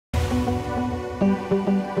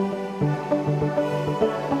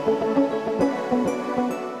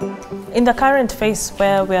in the current phase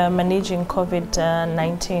where we are managing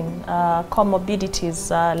COVID-19,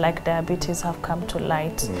 comorbidities like diabetes have come to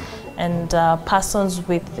light, and persons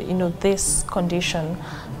with this condition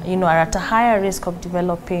are at a higher risk of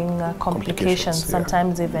developing complications,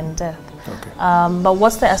 sometimes even death. Okay. But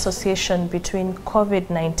what's the association between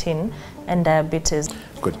COVID-19 and diabetes?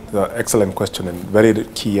 Good. Excellent question, and very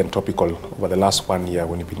key and topical over the last 1 year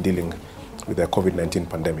when we've been dealing with the COVID-19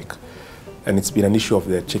 pandemic. And it's been an issue of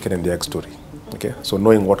the chicken and the egg story. Okay, so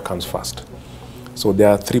knowing what comes first. So there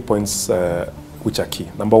are 3 points which are key.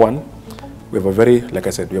 Number one, we have a very, like I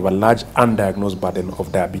said, we have a large undiagnosed burden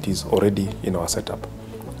of diabetes already in our setup,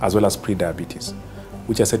 as well as pre-diabetes,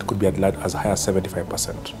 which I said could be as high as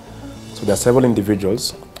 75%. So there are several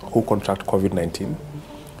individuals who contract COVID-19.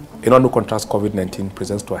 Anyone who contracts COVID-19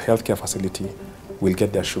 presents to a healthcare facility will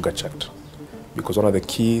get their sugar checked. Because one of the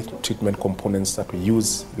key treatment components that we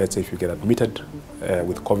use, let's say if you get admitted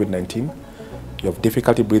with COVID-19, you have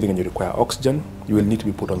difficulty breathing and you require oxygen, you will need to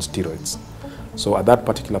be put on steroids. So at that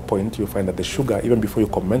particular point, you'll find that the sugar, even before you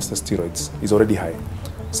commence the steroids, is already high.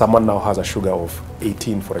 Someone now has a sugar of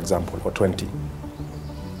 18, for example, or 20.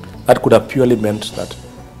 That could have purely meant that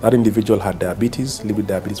that individual had diabetes, lived with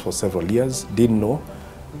diabetes for several years, didn't know,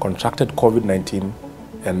 contracted COVID-19,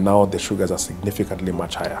 and now the sugars are significantly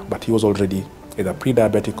much higher. But he was already either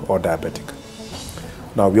pre-diabetic or diabetic.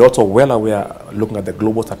 Now, we're also well aware, looking at the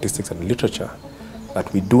global statistics and literature,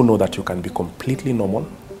 that we do know that you can be completely normal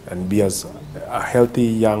and be as a healthy,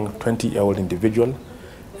 young, 20-year-old individual,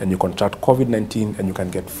 and you contract COVID-19 and you can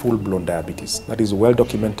get full-blown diabetes. That is well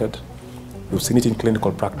documented. We've seen it in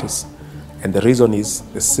clinical practice. And the reason is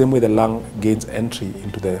the same way the lung gains entry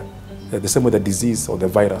into the same way the disease or the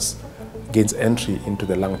virus gains entry into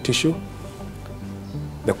the lung tissue,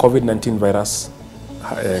 the COVID-19 virus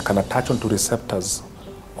can attach onto receptors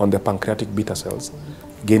on the pancreatic beta cells,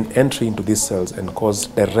 gain entry into these cells and cause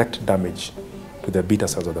direct damage to the beta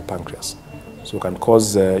cells of the pancreas. So it can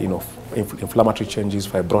cause inflammatory changes,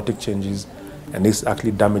 fibrotic changes, and this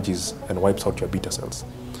actually damages and wipes out your beta cells.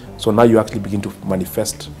 So now you actually begin to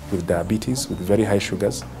manifest with diabetes, with very high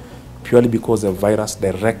sugars, purely because the virus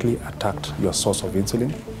directly attacked your source of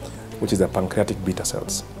insulin, which is the pancreatic beta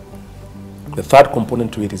cells. The third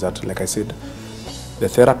component to it is that, like I said, the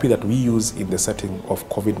therapy that we use in the setting of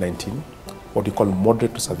COVID-19, what we call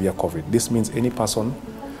moderate to severe COVID. This means any person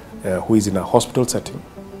who is in a hospital setting,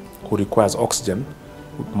 who requires oxygen,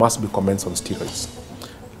 must be commenced on steroids.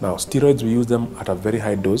 Now, steroids, we use them at a very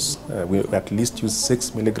high dose. We at least use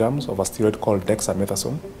 6 milligrams of a steroid called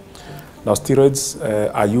dexamethasone. Now, steroids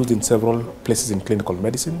are used in several places in clinical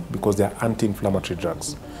medicine because they are anti-inflammatory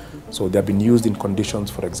drugs. So they have been used in conditions,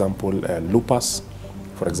 for example, lupus,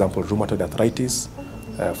 for example, rheumatoid arthritis,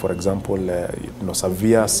 for example,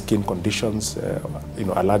 severe skin conditions,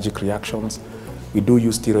 allergic reactions. We do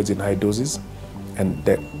use steroids in high doses, and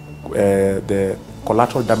the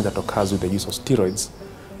collateral damage that occurs with the use of steroids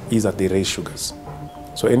is that they raise sugars.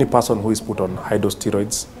 So any person who is put on high-dose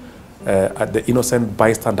steroids, at the innocent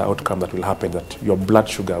bystander outcome that will happen, that your blood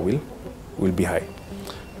sugar will be high.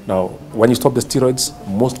 Now, when you stop the steroids,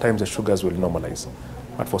 most times the sugars will normalize.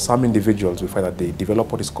 But for some individuals, we find that they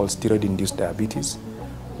develop what is called steroid-induced diabetes.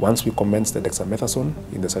 Once we commence the dexamethasone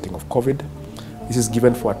in the setting of COVID, this is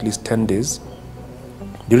given for at least 10 days.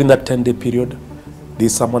 During that 10-day period, there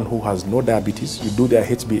is someone who has no diabetes. You do their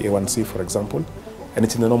HbA1c, for example, and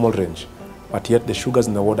it's in the normal range. But yet the sugars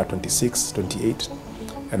in the ward are 26, 28.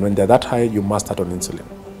 And when they're that high, you must start on insulin.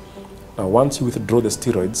 Now, once you withdraw the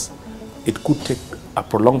steroids, it could take a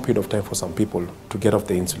prolonged period of time for some people to get off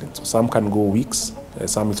the insulin. So some can go weeks,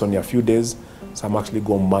 some it's only a few days, some actually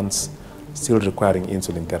go months, still requiring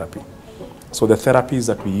insulin therapy. So the therapies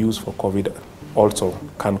that we use for COVID also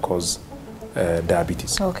can cause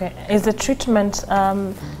diabetes. Okay. Is the treatment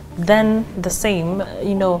then the same?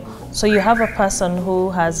 So you have a person who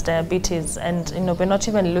has diabetes, and we're not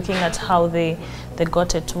even looking at how they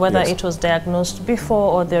got it, whether it was diagnosed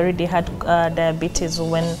before or they already had diabetes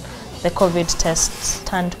when the COVID test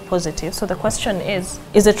turned positive. So the question is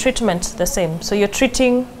the treatment the same? So you're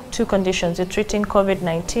treating two conditions. You're treating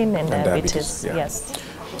COVID-19 and diabetes. Yes.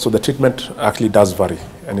 So the treatment actually does vary.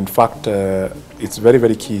 And in fact, it's very,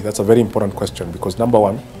 very key. That's a very important question because number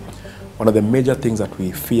one of the major things that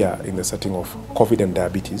we fear in the setting of COVID and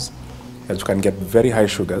diabetes is you can get very high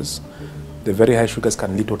sugars. The very high sugars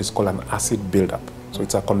can lead to what is called an acid buildup. So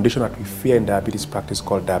it's a condition that we fear in diabetes practice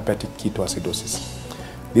called diabetic ketoacidosis.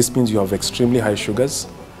 This means you have extremely high sugars.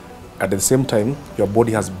 At the same time, your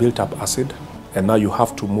body has built up acid, and now you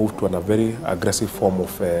have to move to a very aggressive form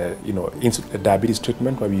of diabetes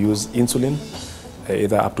treatment where we use insulin,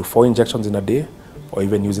 either up to 4 injections in a day or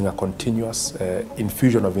even using a continuous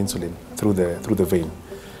infusion of insulin through the vein.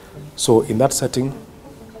 So in that setting,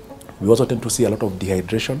 we also tend to see a lot of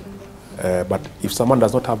dehydration. But if someone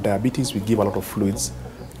does not have diabetes, we give a lot of fluids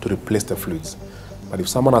to replace the fluids. But if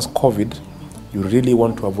someone has COVID, you really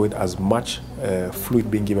want to avoid as much fluid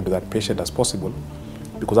being given to that patient as possible,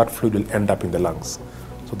 because that fluid will end up in the lungs.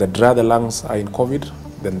 So the drier the lungs are in COVID,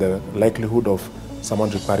 then the likelihood of someone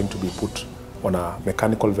requiring to be put on a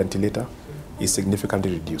mechanical ventilator is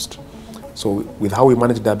significantly reduced. So with how we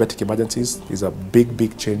manage diabetic emergencies is a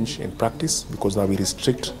big change in practice, because now we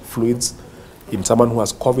restrict fluids in someone who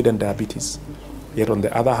has COVID and diabetes. Yet on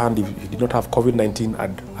the other hand, if you did not have COVID-19,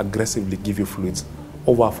 I'd aggressively give you fluids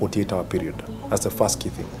over a 48-hour period. That's the first key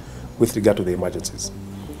thing with regard to the emergencies.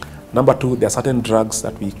 Number two, there are certain drugs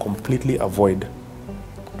that we completely avoid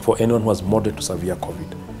for anyone who has moderate to severe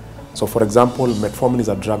COVID. So for example, Metformin is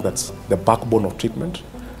a drug that's the backbone of treatment.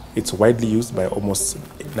 It's widely used by almost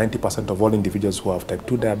 90% of all individuals who have type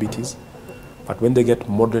 2 diabetes. But when they get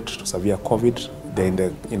moderate to severe COVID, they're in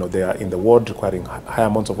the, they are in the ward requiring high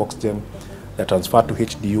amounts of oxygen, they're transferred to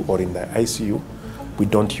HDU or in the ICU, we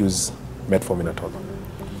don't use Metformin at all.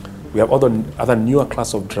 We have other newer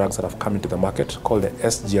class of drugs that have come into the market called the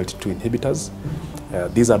Sglt2 Inhibitors.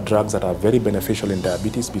 These are drugs that are very beneficial in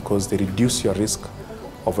diabetes because they reduce your risk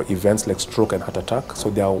of events like stroke and heart attack. So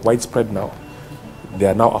they are widespread now. They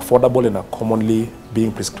are now affordable and are commonly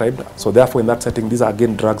being prescribed. So therefore, in that setting, these are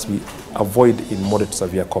again drugs we avoid in moderate to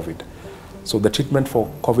severe COVID. So the treatment for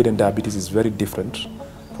COVID and diabetes is very different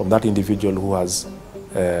from that individual who has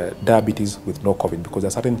diabetes with no COVID, because there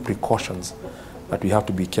are certain precautions that we have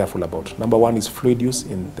to be careful about. Number one is fluid use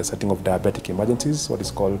in the setting of diabetic emergencies, what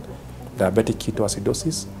is called diabetic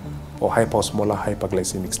ketoacidosis or hyperosmolar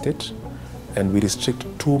hyperglycemic state. And we restrict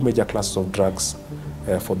two major classes of drugs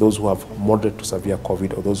for those who have moderate to severe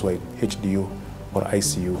COVID or those who are in HDU or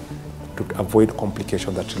ICU to avoid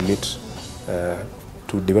complications that relate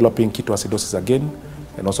to developing ketoacidosis again,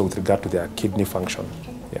 and also with regard to their kidney function.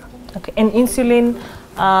 Yeah. Okay. And insulin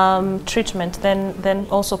treatment then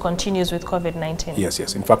also continues with COVID-19?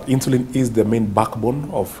 Yes. In fact, insulin is the main backbone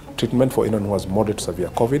of treatment for anyone who has moderate to severe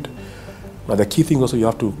COVID. Now, the key thing also you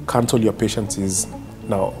have to counsel your patients is,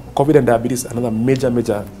 now, COVID and diabetes, another major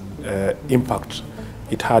impact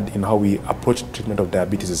it had in how we approach treatment of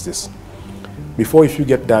diabetes is this. Before, if you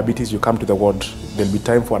get diabetes, you come to the ward, there'll be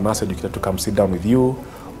time for a nurse educator to come sit down with you,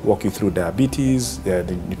 walk you through diabetes, the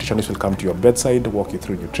nutritionist will come to your bedside, walk you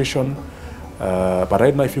through nutrition. But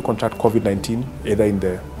right now, if you contract COVID-19, either in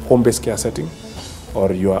the home-based care setting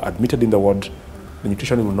or you are admitted in the ward, the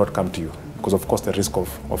nutritionist will not come to you because, of course, the risk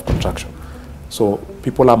of contraction. So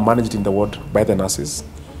people are managed in the ward by the nurses,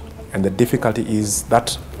 and the difficulty is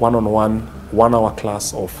that one-on-one, 1 hour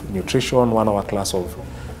class of nutrition, 1 hour class of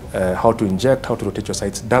how to inject, how to rotate your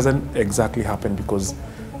sites doesn't exactly happen, because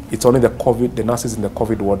it's only the nurses in the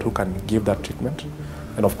COVID ward who can give that treatment.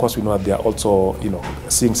 And of course, we know that they are also,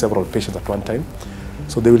 seeing several patients at one time.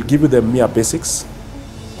 So they will give you the mere basics,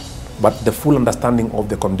 but the full understanding of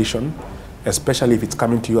the condition, especially if it's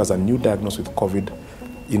coming to you as a new diagnosis with COVID,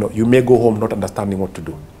 you may go home not understanding what to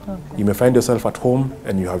do. Okay. You may find yourself at home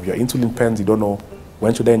and you have your insulin pens. You don't know,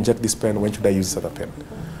 when should I inject this pen? When should I use this other pen?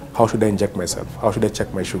 How should I inject myself? How should I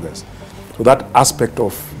check my sugars? So that aspect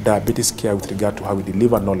of diabetes care with regard to how we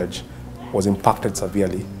deliver knowledge was impacted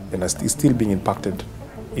severely and is still being impacted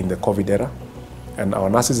in the COVID era. And our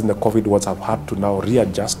nurses in the COVID wards have had to now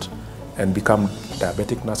readjust and become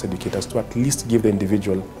diabetic nurse educators to at least give the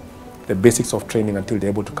individual the basics of training until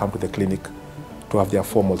they're able to come to the clinic to have their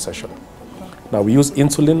formal session. Now, we use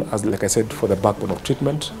insulin, as like I said, for the backbone of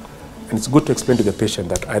treatment. And it's good to explain to the patient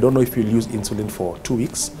that I don't know if you'll use insulin for 2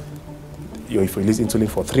 weeks, or if you'll use insulin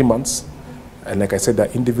for 3 months. And like I said, there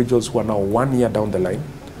are individuals who are now 1 year down the line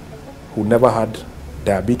who never had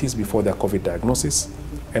diabetes before their COVID diagnosis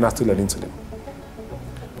and are still on insulin.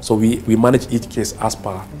 So we manage each case as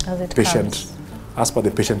per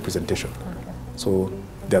the patient presentation. Okay. So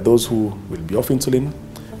there are those who will be off insulin.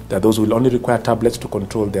 There are those who will only require tablets to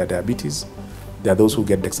control their diabetes. There are those who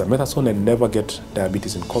get dexamethasone and never get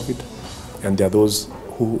diabetes in COVID. And there are those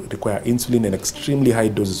who require insulin and extremely high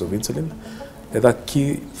doses of insulin. The other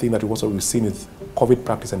key thing that we've seen with COVID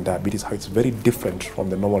practice and diabetes, how it's very different from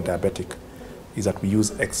the normal diabetic, is that we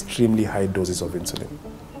use extremely high doses of insulin.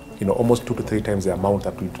 Almost 2 to 3 times the amount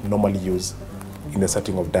that we normally use in the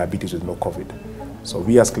setting of diabetes with no COVID. So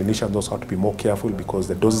we as clinicians also have to be more careful because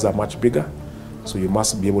the doses are much bigger. So you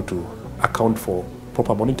must be able to account for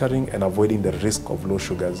proper monitoring and avoiding the risk of low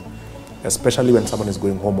sugars, especially when someone is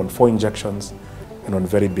going home on 4 injections and on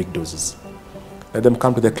very big doses. Let them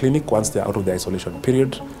come to the clinic once they're out of the isolation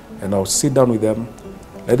period, and I'll sit down with them,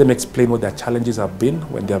 Let them explain what their challenges have been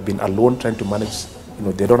when they have been alone trying to manage.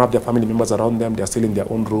 They don't have their family members around them. They're still in their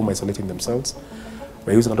own room, isolating themselves.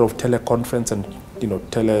 We're using a lot of teleconference and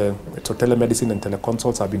so telemedicine and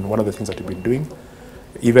teleconsults have been one of the things that we've been doing.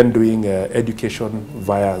 Even doing education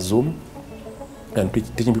via Zoom and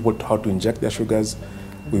teaching people how to inject their sugars.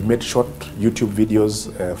 We've made short YouTube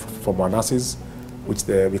videos from our nurses, which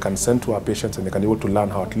we can send to our patients, and they can be able to learn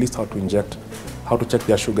at least how to inject, how to check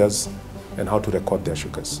their sugars, and how to record their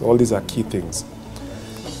sugars. So all these are key things.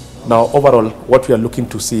 Now, overall, what we are looking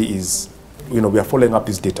to see is, we are following up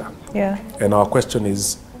this data. Yeah. And our question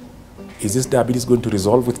is this diabetes going to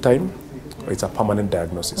resolve with time, or it's a permanent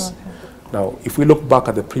diagnosis? Okay. Now, if we look back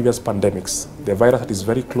at the previous pandemics, the virus that is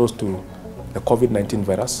very close to the COVID-19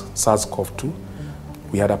 virus, SARS-CoV-2,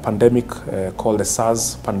 we had a pandemic called the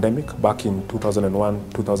Sars Pandemic back in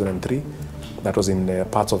 2001, 2003. That was in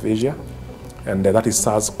parts of Asia, and that is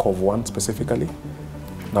SARS-CoV-1 specifically.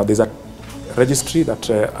 Now, there's a registry that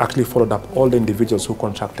actually followed up all the individuals who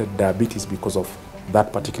contracted diabetes because of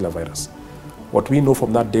that particular virus. What we know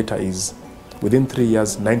from that data is within 3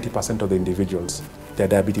 years, 90% of the individuals, their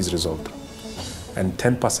diabetes resolved, and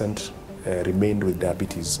 10% remained with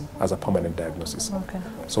diabetes as a permanent diagnosis. Okay.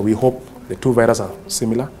 So we hope the two viruses are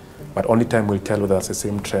similar, but only time will tell whether it's the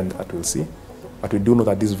same trend that we'll see. But we do know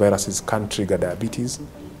that these viruses can trigger diabetes,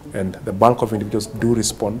 and the bulk of individuals do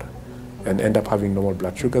respond and end up having normal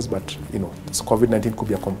blood sugars. But this COVID-19 could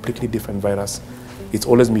be a completely different virus. It's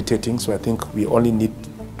always mutating, so I think we only need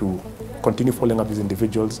to continue following up these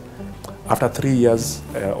individuals. After 3 years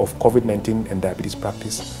of COVID-19 and diabetes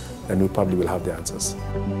practice, then we probably will have the answers.